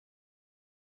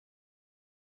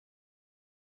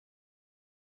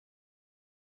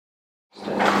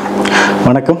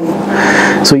வணக்கம்.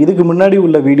 ஸோ இதுக்கு முன்னாடி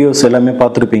உள்ள வீடியோஸ் எல்லாமே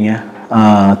பார்த்துருப்பீங்க.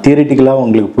 தியரிட்டிக்கலாக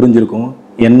உங்களுக்கு புரிஞ்சிருக்கும்.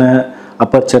 என்ன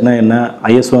அப்பர்ச்சர்னா என்ன,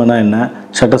 ஐஎஸ்ஓனா என்ன,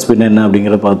 ஷட்டர் ஸ்பீட்னா என்ன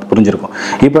அப்படிங்கிறத பார்த்து புரிஞ்சிருக்கும்.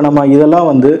 இப்போ நம்ம இதெல்லாம்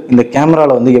இந்த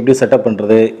கேமராவில் எப்படி செட்டப்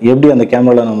பண்ணுறது, எப்படி அந்த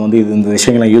கேமராவில் நம்ம இந்த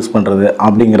விஷயங்களை யூஸ் பண்ணுறது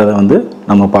அப்படிங்கிறத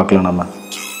நம்ம பார்க்கலாம். நம்ம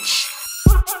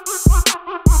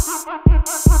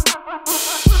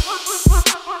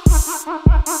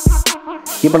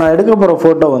இப்போ நான் எடுக்க போகிற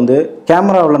ஃபோட்டோ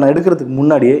கேமராவில் நான் எடுக்கிறதுக்கு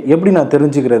முன்னாடியே எப்படி நான்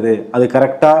தெரிஞ்சுக்கிறது, அது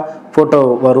கரெக்டாக ஃபோட்டோ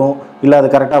வரும் இல்லை அது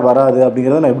கரெக்டாக வராது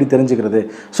அப்படிங்கிறத நான் எப்படி தெரிஞ்சுக்கிறது.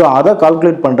 ஸோ அதை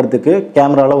கால்குலேட் பண்ணுறதுக்கு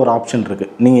கேமராவில் ஒரு ஆப்ஷன்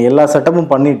இருக்குது. நீங்கள் எல்லா செட்டப்பும்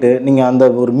பண்ணிவிட்டு நீங்கள்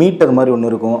அந்த ஒரு மீட்டர் மாதிரி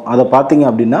ஒன்று இருக்கும், அதை பார்த்தீங்க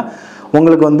அப்படின்னா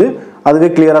உங்களுக்கு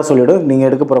அதுவே கிளியராக சொல்லிவிடும் நீங்கள்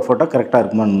எடுக்க போகிற ஃபோட்டோ கரெக்டாக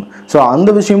இருக்குமான்னு. ஸோ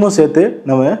அந்த விஷயமும் சேர்த்து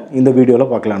நம்ம இந்த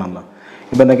வீடியோவில் பார்க்கலாம். நம்ம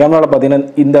இப்போ இந்த கேமராவில்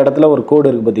பார்த்தீங்கன்னா இந்த இடத்துல ஒரு கோடு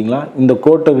இருக்குது பார்த்தீங்களா, இந்த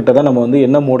கோட்டுக்கிட்ட தான் நம்ம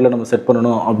என்ன மோடில் நம்ம செட்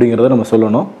பண்ணணும் அப்படிங்கிறத நம்ம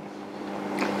சொல்லணும்.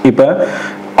 இப்போ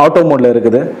ஆட்டோ மோடில்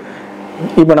இருக்குது.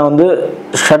 இப்போ நான்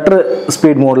ஷட்டர்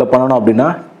ஸ்பீட் மோடில் பண்ணணும் அப்படின்னா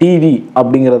டிவி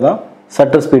அப்படிங்கிறது தான்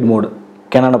ஷட்டர் ஸ்பீட் மோடு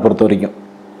கேனானை பொறுத்த வரைக்கும்.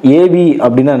 ஏவி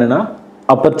அப்படின்னா என்னென்னா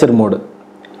அப்பர்ச்சர் மோடு.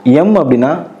 எம்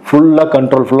அப்படின்னா ஃபுல்லாக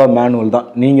கண்ட்ரோல், ஃபுல்லாக மேனுவல் தான்.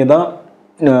 நீங்கள் தான்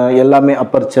எல்லாமே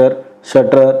அப்பர்ச்சர்,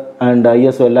 ஷட்டர் அண்ட்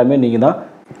ஐஎஸ்ஓ எல்லாமே நீங்கள் தான்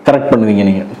கரெக்ட் பண்ணுவீங்க.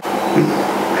 நீங்கள்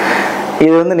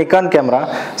இது நிக்கான் கேமரா.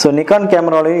 ஸோ நிக்கான்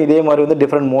கேமராலையும் இதே மாதிரி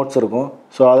டிஃப்ரெண்ட் மோட்ஸ் இருக்கும்.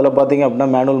 ஸோ அதில் பார்த்தீங்க அப்படின்னா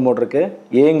மேனுவல் மோட் இருக்குது.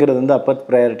 ஏங்கிறது Appar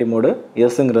priority mode,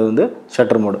 எஸ்ங்கிறது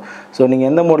shutter mode. So நீங்கள்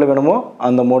எந்த மோடில் வேணுமோ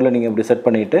அந்த மோடில் நீங்கள் இப்படி செட்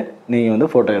பண்ணிவிட்டு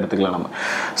நீங்கள் ஃபோட்டோ எடுத்துக்கலாம். நம்ம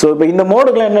ஸோ இப்போ இந்த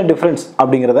மோடுக்கெலாம் என்ன டிஃப்ரென்ஸ்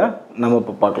அப்படிங்கிறத நம்ம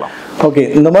இப்போ பார்க்கலாம். ஓகே,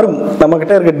 இந்த மாதிரி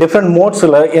நம்மக்கிட்ட இருக்க டிஃப்ரெண்ட்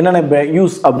மோட்ஸில் என்னென்ன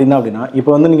யூஸ் அப்படின்னா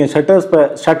இப்போ நீங்கள்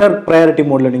ஷட்டர் ப்ரையாரிட்டி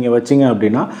மோடில் நீங்கள் வச்சிங்க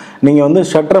அப்படின்னா நீங்கள்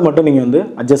ஷட்டரை மட்டும் நீங்கள்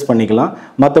அட்ஜஸ்ட் பண்ணிக்கலாம்.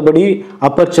 மற்றபடி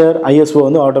அப்பர்ச்சர், ஐஎஸ்ஓ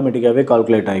ஆட்டோமேட்டிக்காகவே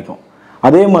கால்குலேட் ஆகிக்கும்.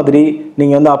 அதே மாதிரி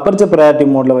நீங்கள் அப்பர்ச்சர் ப்ரையாரிட்டி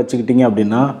மோடில் வச்சுக்கிட்டீங்க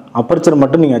அப்படின்னா அப்பர்ச்சர்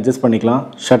மட்டும் நீங்கள் அட்ஜஸ்ட் பண்ணிக்கலாம்.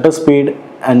 Shutter speed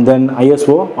and then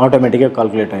ISO ஆட்டோமேட்டிக்காக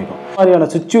கால்குலேட் ஆகிக்கும். இந்த மாதிரியான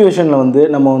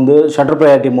சுச்சுவேஷனில் நம்ம ஷட்டர்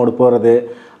ப்ரையாரிட்டி மோடு போகிறது,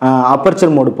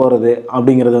 அப்பர்ச்சர் மோடு போகிறது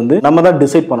அப்படிங்கிறது நம்ம தான்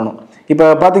டிசைட் பண்ணணும். இப்போ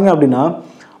பார்த்தீங்க அப்படின்னா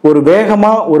ஒரு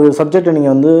வேகமாக ஒரு சப்ஜெக்டை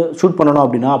நீங்கள் ஷூட் பண்ணணும்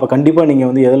அப்படின்னா அப்போ கண்டிப்பாக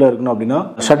நீங்கள் எதில் இருக்கணும் அப்படின்னா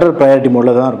ஷட்டர் ப்ரையாரிட்டி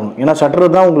மோடில் தான் இருக்கணும். ஏன்னா ஷட்டர்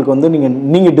தான் உங்களுக்கு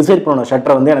நீங்கள் டிசைட் பண்ணணும்.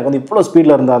 ஷட்டரை எனக்கு இவ்வளோ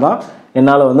ஸ்பீடில் இருந்தால் தான்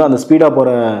என்னால் அந்த ஸ்பீடாக போகிற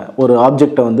ஒரு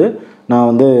ஆப்ஜெக்டை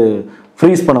நான்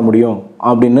ஃப்ரீஸ் பண்ண முடியும்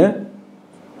அப்படின்னு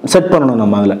செட் பண்ணணும்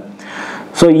நம்ம அதில்.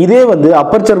 ஸோ இதே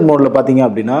அப்பர்ச்சர் மோடில் பார்த்தீங்க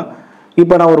அப்படின்னா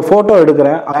இப்போ நான் ஒரு ஃபோட்டோ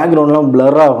எடுக்கிறேன், பேக்ரவுண்ட்லாம்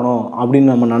பிளர் ஆகணும் அப்படின்னு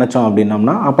நம்ம நினச்சோம்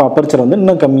அப்படின்னம்னா அப்போ அப்பர்ச்சர்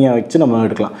இன்னும் கம்மியாக வச்சு நம்ம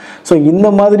எடுக்கலாம். ஸோ இந்த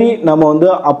மாதிரி நம்ம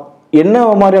என்ன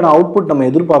மாதிரியான அவுட்புட் நம்ம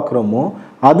எதிர்பார்க்குறோமோ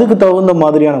அதுக்கு தகுந்த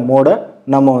மாதிரியான மோடை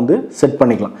நம்ம செட்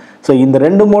பண்ணிக்கலாம். ஸோ இந்த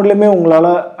ரெண்டு மோட்லையுமே உங்களால்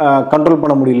கண்ட்ரோல்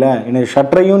பண்ண முடியல, எனக்கு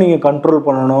ஷட்டரையும் நீங்கள் கண்ட்ரோல்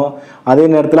பண்ணணும், அதே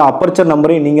நேரத்தில் அப்பர்ச்சர்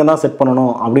நம்பரையும் நீங்கள் தான் செட்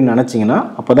பண்ணணும் அப்படின்னு நினச்சிங்கன்னா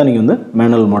அப்போ தான் நீங்கள்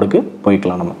மேனுவல் மோடுக்கு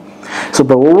போய்க்கலாம். நம்ம ஸோ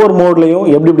இப்போ ஒவ்வொரு மோட்லையும்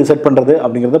எப்படி செட் பண்ணுறது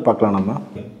அப்படிங்கிறத பார்க்கலாம். நம்ம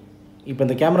இப்போ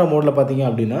இந்த கேமரா மோடில் பார்த்தீங்க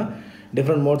அப்படின்னா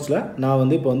டிஃப்ரெண்ட் மோட்ஸில்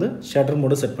நான் இப்போ ஷட்டர்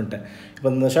மோடு செட் பண்ணிட்டேன். இப்போ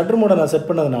இந்த ஷட்டர் மோடை நான் செட்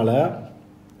பண்ணதுனால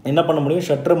என்ன பண்ண முடியும்,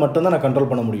 ஷட்டரை மட்டும்தான் நான் கண்ட்ரோல்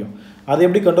பண்ண முடியும். அதை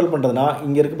எப்படி கண்ட்ரோல் பண்ணுறதுனா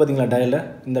இங்கே இருக்குது பார்த்தீங்களா டயலை,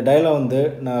 இந்த டயலை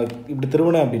நான் இப்படி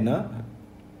திருவினேன் அப்படின்னா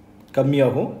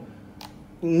கம்மியாகும்,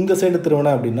 இந்த சைடு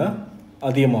திருவினேன் அப்படின்னா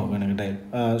அதிகமாகும். எனக்கு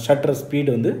டயல் ஷட்டர்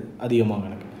ஸ்பீடு அதிகமாகும்.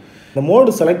 எனக்கு இந்த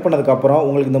மோடு செலக்ட் பண்ணதுக்கப்புறம்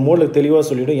உங்களுக்கு இந்த மோடில் தெளிவாக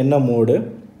சொல்லிவிடும் என்ன மோடு,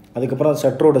 அதுக்கப்புறம்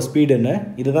ஷட்டரோட ஸ்பீடு என்ன,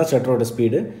 இதுதான் ஷட்டரோட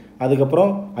ஸ்பீடு, அதுக்கப்புறம்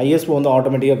ஐஎஸ்ஓ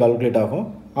ஆட்டோமேட்டிக்காக கால்குலேட் ஆகும்,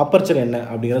 அப்பர்ச்சர் என்ன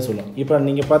அப்படிங்கிறத சொல்லும். இப்போ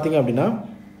நீங்கள் பார்த்தீங்க அப்படின்னா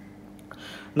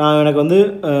நான் எனக்கு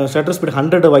ஷட்டர் ஸ்பீட்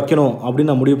 100 வைக்கணும்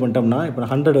அப்படின்னு நான் முடிவு பண்ணிட்டோம்னா இப்போ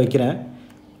நான் 100 வைக்கிறேன்.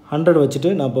 100 வச்சுட்டு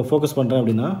நான் இப்போ ஃபோக்கஸ் பண்ணுறேன்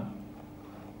அப்படின்னா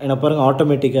என்ன பாருங்கள்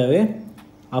ஆட்டோமேட்டிக்காகவே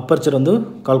அப்பர்ச்சர்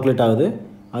கால்குலேட் ஆகுது,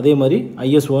 அதே மாதிரி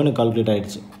ஐஎஸ்ஓ எனக்கு கால்குலேட்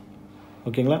ஆகிடுச்சு.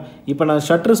 ஓகேங்களா. இப்போ நான்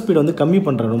ஷட்டர் ஸ்பீடு கம்மி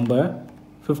பண்ணுறேன், ரொம்ப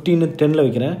 15:10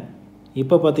 வைக்கிறேன்.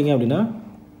 இப்போ பார்த்தீங்க அப்படின்னா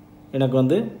எனக்கு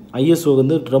ஐஎஸ்ஓ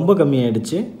ரொம்ப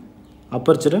கம்மியாகிடுச்சு,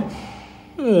 அப்பர்ச்சரு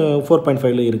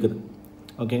 4.5 இருக்குது.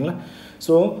 ஓகேங்களா.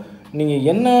 ஸோ நீங்கள்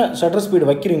என்ன ஷட்டர் ஸ்பீடு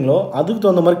வைக்கிறீங்களோ அதுக்கு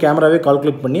தகுந்த மாதிரி கேமராவே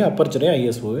கால்குலேட் பண்ணி அப்பர்ச்சரே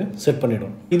ஐஎஸ்ஓவே செட்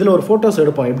பண்ணிவிடும். இதில் ஒரு ஃபோட்டோஸ்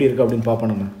எடுப்போம் எப்படி இருக்குது அப்படின்னு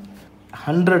பார்ப்போம். நம்ம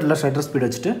 100ல் ஷட்டர் ஸ்பீடு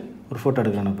வச்சுட்டு ஒரு ஃபோட்டோ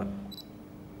எடுக்கலாம். இப்போ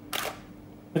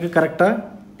எனக்கு கரெக்டாக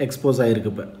எக்ஸ்போஸ்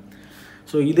ஆகிருக்கு. இப்போ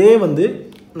ஸோ இதே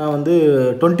நான்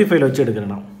 25 வச்சு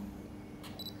எடுக்கிறேன். நான்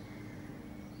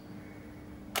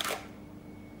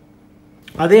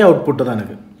அதே அவுட்புட்டு தான்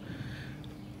எனக்கு,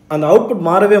 அந்த அவுட்புட்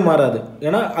மாறவே மாறாது.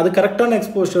 ஏன்னா அது கரெக்டான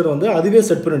எக்ஸ்போஷர் அதுவே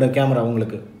செட் பண்ணிவிடும் கேமரா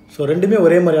உங்களுக்கு. ஸோ ரெண்டுமே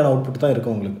ஒரே மாதிரியான அவுட்புட் தான்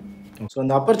இருக்கும் உங்களுக்கு. ஸோ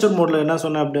இந்த அப்பர்ச்சர் மோடில் என்ன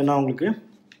சொன்னேன் அப்படின்னா உங்களுக்கு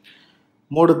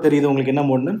மோடு தெரியுது உங்களுக்கு என்ன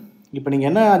மோடுன்னு. இப்போ நீங்கள்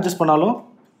என்ன அட்ஜஸ்ட் பண்ணாலும்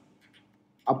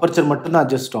அப்பர்ச்சர் மட்டும்தான்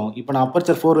அட்ஜஸ்ட் ஆகும். இப்போ நான்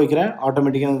அப்பர்ச்சர் 4 வைக்கிறேன்,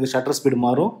 ஆட்டோமேட்டிக்காக எனக்கு ஷட்டர் ஸ்பீடு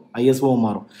மாறும், ஐஎஸ்ஓவும்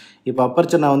மாறும். இப்போ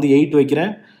அப்பர்ச்சர் நான் 8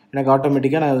 வைக்கிறேன், எனக்கு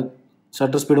ஆட்டோமேட்டிக்காக நான்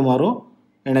ஷட்டர் ஸ்பீடு மாறும்,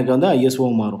 எனக்கு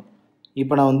ஐஎஸ்ஓவும் மாறும்.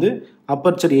 இப்போ நான் வந்து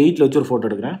அப்பர்ச்சர் 8ல் வச்சு ஒரு ஃபோட்டோ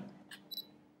எடுக்கிறேன்.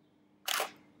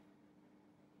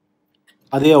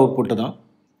 அதே அவுட்புட்டு தான்.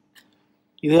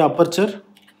 இதே அப்பர்ச்சர்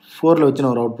 4ல் வச்சு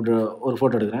நான் ஒரு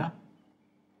ஃபோட்டோ எடுக்கிறேன்.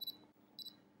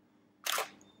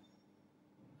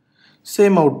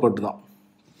 சேம் அவுட்புட் தான்.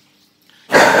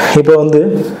 இப்போ வந்து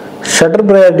ஷட்டர்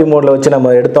ப்ரையாரிட்டி மோடில் வச்சு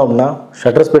நம்ம எடுத்தோம்னா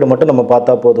ஷட்டர் ஸ்பீடு மட்டும் நம்ம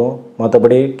பார்த்தா போதும்,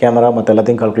 மற்றபடி கேமரா மற்ற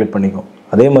எல்லாத்தையும் கால்குலேட் பண்ணிக்கும்.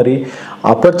 அதே மாதிரி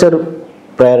அப்பர்ச்சர்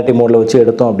ப்ரையாரிட்டி மோடில் வச்சு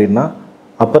எடுத்தோம் அப்படின்னா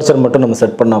அப்பர்ச்சர் மட்டும் நம்ம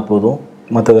செட் பண்ணால் போதும்,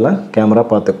 மற்றதெல்லாம் கேமரா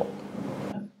பார்த்துக்கும்.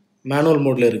 மேனுவல்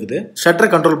மோடில் இருக்குது. ஷட்டரை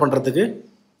கண்ட்ரோல் பண்ணுறதுக்கு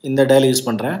இந்த டயல் யூஸ்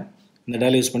பண்ணுறேன். இந்த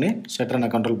டயல் யூஸ் பண்ணி ஷட்டரை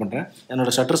நான் கண்ட்ரோல் பண்ணுறேன்.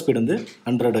 என்னோடய ஷட்டர் ஸ்பீடு வந்து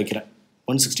 100 வைக்கிறேன்,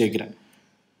 160 வைக்கிறேன்.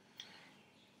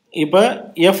 இப்போ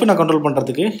எஃப் நான் கண்ட்ரோல்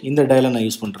பண்ணுறதுக்கு இந்த டயலை நான்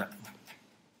யூஸ் பண்ணுறேன்.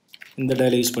 இந்த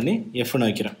டயலை யூஸ் பண்ணி எஃப் நான்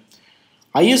வைக்கிறேன்.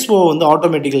 ஐஎஸ்ஓ வந்து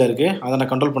ஆட்டோமேட்டிக்கில் இருக்குது. அதை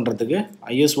நான் கண்ட்ரோல் பண்ணுறதுக்கு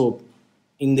ஐஎஸ்ஓ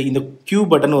இந்த கியூ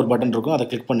பட்டன் ஒரு பட்டன் இருக்கும், அதை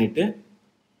கிளிக் பண்ணிவிட்டு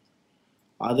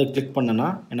அதை கிளிக் பண்ணேன்னா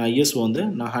ஏன்னா ஐஎஸ்ஓ வந்து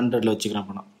நான் 100ல் வச்சுக்கிறேன்.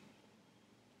 அப்போ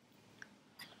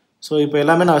ஸோ இப்போ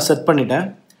எல்லாமே நான் செட் பண்ணிட்டேன்.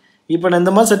 இப்போ நான்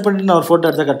இந்த மாதிரி செட் பண்ணிவிட்டு நான் ஒரு ஃபோட்டோ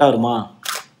எடுத்தால் கரெக்டாக வருமா?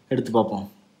 எடுத்து பார்ப்போம்.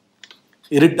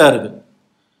 இருட்டாக இருக்குது.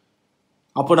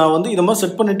 அப்போ நான் வந்து இதை மாதிரி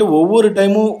செட் பண்ணிவிட்டு ஒவ்வொரு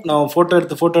டைமும் நான் ஃபோட்டோ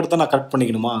எடுத்தால் நான் கரெக்ட்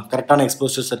பண்ணிக்கணுமா? கரெக்டான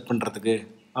எக்ஸ்போஷர் செட் பண்ணுறதுக்கு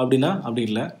அப்படின்னா அப்படி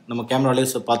இல்லை. நம்ம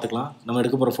கேமராலேயே பார்த்துக்கலாம் நம்ம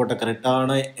எடுக்க போகிற ஃபோட்டோ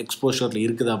கரெக்டான எக்ஸ்போஷரில்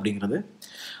இருக்குது அப்படிங்கிறது.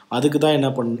 அதுக்கு தான்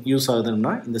என்ன யூஸ்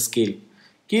ஆகுதுன்னா இந்த ஸ்கேல்.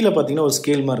 கீழே பார்த்தீங்கன்னா ஒரு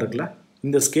ஸ்கேல் மாதிரி இருக்குல்ல,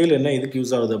 இந்த ஸ்கேல் என்ன எதுக்கு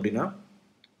யூஸ் ஆகுது அப்படின்னா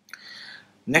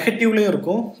நெகட்டிவ்லேயும்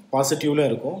இருக்கும் பாசிட்டிவ்லேயும்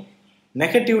இருக்கும்.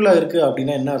 நெகட்டிவில் இருக்குது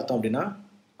அப்படின்னா என்ன அர்த்தம் அப்படின்னா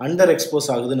அண்டர் எக்ஸ்போஸ்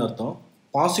ஆகுதுன்னு அர்த்தம்.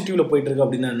 பாசிட்டிவில் போயிட்டுருக்கு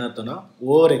அப்படின்னா என்ன அர்த்தம்னா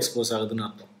ஓவர் எக்ஸ்போஸ் ஆகுதுன்னு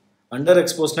அர்த்தம். அண்டர்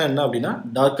எக்ஸ்போஸ்னால் என்ன அப்படின்னா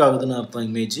டார்க் ஆகுதுன்னு அர்த்தம்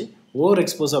இமேஜ். ஓவர்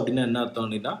எக்ஸ்போஸ் அப்படின்னா என்ன அர்த்தம்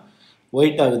அப்படின்னா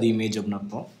ஒயிட் ஆகுது இமேஜ் அப்படின்னு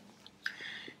அர்த்தம்.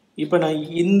 இப்போ நான்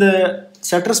இந்த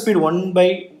ஷட்டர் ஸ்பீட்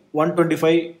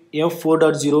 1/125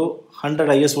 f4.0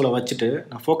 100 ISOவில் வச்சுட்டு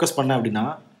நான் ஃபோக்கஸ் பண்ணேன் அப்படின்னா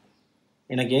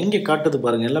எனக்கு எங்கே காட்டுது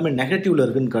பாருங்கள், எல்லாமே நெகட்டிவில்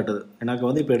இருக்குதுன்னு காட்டுது. எனக்கு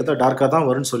வந்து இப்போ எடுத்தால் டார்க்காக தான்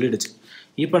வரும்னு சொல்லிடுச்சு.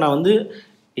 இப்போ நான் வந்து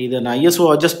இதை நான் ஐஎஸ்ஓ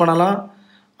அட்ஜஸ்ட் பண்ணலாம்.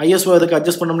 ஐஎஸ்ஓ இதுக்கு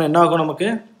அட்ஜஸ்ட் பண்ணோம்னா என்ன ஆகும், நமக்கு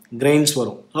கிரெயின்ஸ்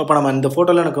வரும். ஸோ அப்போ நம்ம இந்த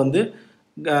ஃபோட்டோவில் எனக்கு வந்து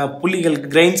புள்ளிகள்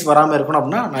கிரெயின்ஸ் வராமல் இருக்கணும்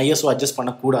அப்படின்னா நான் ஐஎஸ்ஓ அட்ஜஸ்ட்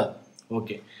பண்ணக்கூடாது.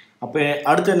 ஓகே, அப்போ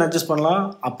அடுத்து என்ன அட்ஜஸ்ட் பண்ணலாம்?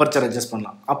 அப்பர்ச்சர் அட்ஜஸ்ட்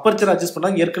பண்ணலாம். அப்பர்ச்சர் அட்ஜஸ்ட்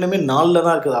பண்ணால் ஏற்கனவே 4ல்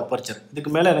தான் இருக்குது அப்பர்ச்சர்.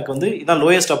 இதுக்கு மேலே எனக்கு வந்து இதான்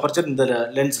லோயஸ்ட் அப்பர்ச்சர் இந்த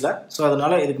லென்ஸில். ஸோ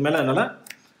அதனால் இதுக்கு மேலே என்னால்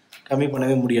கம்மி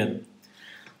பண்ணவே முடியாது.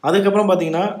 அதுக்கப்புறம்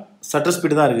பார்த்தீங்கன்னா ஷட்டர்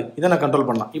ஸ்பீடு தான் இருக்குது, இதை நான் கண்ட்ரோல்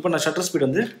பண்ணலாம். இப்போ நான் ஷட்டர் ஸ்பீடு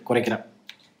வந்து குறைக்கிறேன்,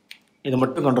 இதை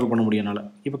மட்டும் கண்ட்ரோல் பண்ண முடியும் என்னால்.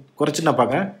 இப்போ குறைச்சி நான்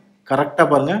பார்க்குறேன், கரெக்டாக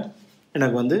பாருங்கள்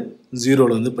எனக்கு வந்து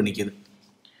 0ல் வந்து இப்போ நிற்கிது.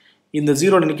 இந்த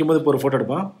 0ல் நிற்கும் போது இப்போ ஒரு ஃபோட்டோ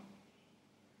எடுப்பேன்,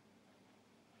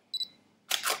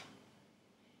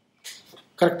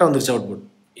 கரெக்டாக வந்துருச்சு அவுட்புட்.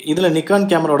 இதில் நிக்கான்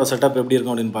கேமராவோட செட்டப் எப்படி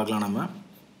இருக்கும் அப்படின்னு பார்க்கலாம் நம்ம.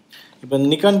 இப்போ இந்த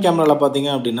நிக்கான் கேமராவில்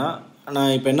பார்த்தீங்க அப்படின்னா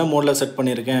நான் இப்போ என்ன மோடில் செட்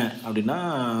பண்ணியிருக்கேன் அப்படின்னா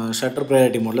ஷட்டர்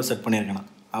ப்ரையாரிட்டி மோடில் செட் பண்ணியிருக்கேன் நான்.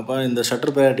 அப்போ இந்த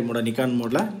ஷட்டர் ப்ரையாரிட்டி மோட நிக்கான்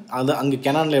மோடில் அது அங்கே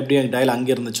கெனானில் எப்படி டயல்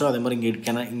அங்கே இருந்துச்சோ அதே மாதிரி இங்கே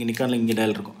நிக்கானில் இங்கே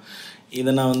டயல் இருக்கும்.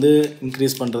 இதை நான் வந்து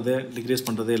இன்க்ரீஸ் பண்ணுறது டிக்ரீஸ்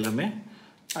பண்ணுறது எல்லாமே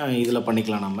இதில்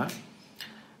பண்ணிக்கலாம் நம்ம.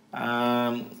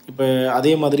 இப்போ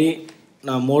அதே மாதிரி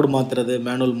நான் மோடு மாற்றுறது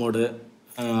மேனுவல் மோடு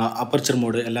அப்பர்ச்சர்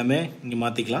மோடு எல்லாமே இங்கே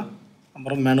மாற்றிக்கலாம்.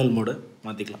 அப்புறம் மேனுவல் மோடு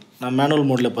மாற்றிக்கலாம். நான் மேனுவல்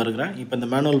மோடில் இப்போ இருக்கிறேன். இப்போ இந்த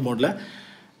மேனுவல் மோடில்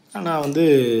நான் வந்து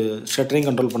ஷட்டரையும்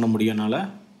கண்ட்ரோல் பண்ண முடியும்னால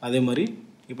அதே மாதிரி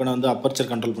இப்போ நான் வந்து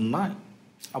அப்பர்ச்சர் கண்ட்ரோல் பண்ணால்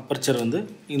அப்பர்ச்சர் வந்து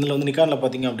இதில் வந்து நிக்கானில்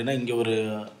பார்த்தீங்க அப்படின்னா இங்கே ஒரு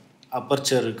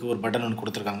அப்பர்ச்சருக்கு ஒரு பட்டன் ஒன்று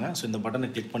கொடுத்துருக்காங்க. ஸோ இந்த பட்டனை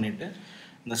கிளிக் பண்ணிவிட்டு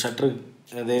இந்த ஷட்டரு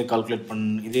இதே கால்குலேட்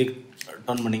இதே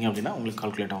டர்ன் பண்ணிங்க அப்படின்னா உங்களுக்கு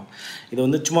கால்குலேட் ஆகும். இது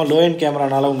வந்து சும்மா லோ எண்ட்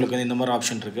கேமரானால உங்களுக்கு வந்து இந்த மாதிரி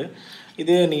ஆப்ஷன் இருக்குது.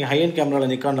 இதே நீங்கள் ஹை எண்ட்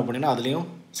கேமராவில் நிக்கானில் பண்ணிங்கன்னா அதுலேயும்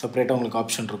செப்பரேட்டாக உங்களுக்கு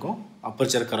ஆப்ஷன் இருக்கும்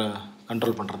அப்பர்ச்சர்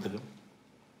கண்ட்ரோல் பண்ணுறதுக்கு.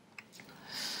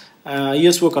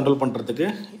 ஐஎஸ்ஓ கண்ட்ரோல் பண்ணுறதுக்கு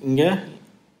இங்கே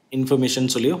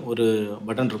இன்ஃபர்மேஷன் சொல்லி ஒரு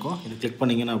பட்டன் இருக்கும். இது கிளிக்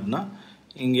பண்ணிங்கன்னா அப்படின்னா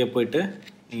இங்கே போய்ட்டு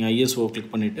நீங்கள் ஐஎஸ்ஓ கிளிக்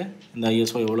பண்ணிவிட்டு இந்த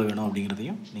ஐஎஸ்ஓ எவ்வளோ வேணும்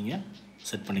அப்படிங்கிறதையும் நீங்கள்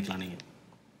செட் பண்ணிக்கலாம். நீங்கள்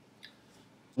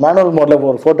மேனுவல் மோடில்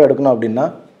ஒரு ஃபோட்டோ எடுக்கணும் அப்படின்னா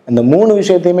இந்த 3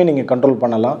 விஷயத்தையுமே நீங்கள் கண்ட்ரோல்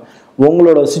பண்ணலாம்.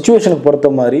 உங்களோட சிச்சுவேஷனுக்கு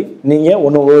பொறுத்த மாதிரி நீங்கள்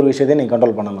ஒவ்வொரு விஷயத்தையும் நீங்கள்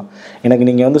கண்ட்ரோல் பண்ணலாம். எனக்கு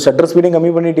நீங்கள் வந்து ஷட்டர் ஸ்பீடையும்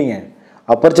கம்மி பண்ணிட்டீங்க,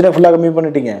 அப்பர்ச்சரே ஃபுல்லாக கம்மி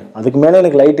பண்ணிட்டீங்க, அதுக்கு மேலே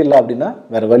எனக்கு லைட் இல்லை அப்படின்னா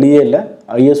வேறு வழியே இல்லை,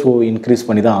 ஐஎஸ்ஓ இன்க்ரீஸ்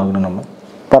பண்ணி தான் ஆகணும் நம்ம.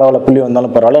 பரவாயில்ல புள்ளி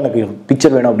வந்தாலும் பரவாயில்ல, எனக்கு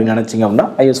பிக்சர் வேணும் அப்படின்னு நினச்சிங்க அப்படின்னா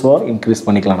ஐஎஸ்ஓ இன்க்ரீஸ்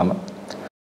பண்ணிக்கலாம் நம்ம.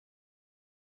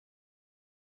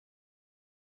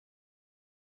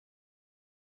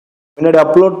 முன்னாடி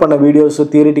அப்லோட் பண்ண வீடியோஸ்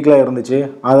தியரிட்டிக்கலாக இருந்துச்சு,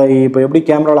 அதை இப்போ எப்படி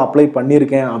கேமராவில் அப்ளை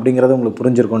பண்ணியிருக்கேன் அப்படிங்கிறது உங்களுக்கு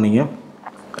புரிஞ்சிருக்கும் நீங்கள்.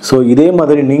 ஸோ இதே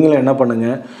மாதிரி நீங்களும் என்ன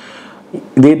பண்ணுங்கள்,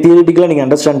 இதே தியரிட்டிக்கலாக நீங்கள்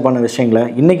அண்டர்ஸ்டாண்ட் பண்ண விஷயங்களை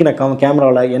இன்றைக்கி நான்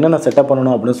கேமராவில் என்னென்ன செட்டப்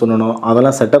பண்ணணும் அப்படின்னு சொல்லணும்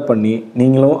அதெல்லாம் செட்டப் பண்ணி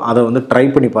நீங்களும் அதை வந்து ட்ரை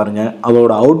பண்ணி பாருங்கள்.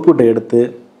 அதோட அவுட்புட்டை எடுத்து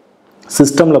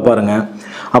சிஸ்டமில் பாருங்கள்.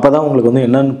 அப்போ தான் உங்களுக்கு வந்து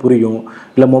என்னென்னு புரியும்.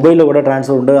 இல்லை மொபைலில் கூட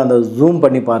ட்ரான்ஸ்ஃபர் பண்ணிட்டு அந்த ஜூம்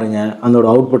பண்ணி பாருங்கள் அதோட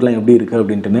அவுட்புட்லாம் எப்படி இருக்குது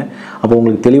அப்படின்ட்டுன்னு. அப்போ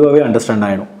உங்களுக்கு தெளிவாகவே அண்டர்ஸ்டாண்ட்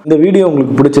ஆகிடும். இந்த வீடியோ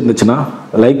உங்களுக்கு பிடிச்சிருந்துச்சுன்னா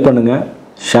லைக் பண்ணுங்கள்,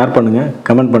 ஷேர் பண்ணுங்கள்,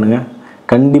 கமெண்ட் பண்ணுங்கள்.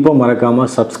 கண்டிப்பாக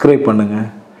மறக்காமல் சப்ஸ்கிரைப் பண்ணுங்கள்.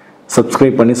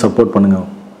 சப்ஸ்கிரைப் பண்ணி சப்போர்ட் பண்ணுங்கள்.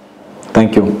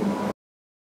 தேங்க்யூ.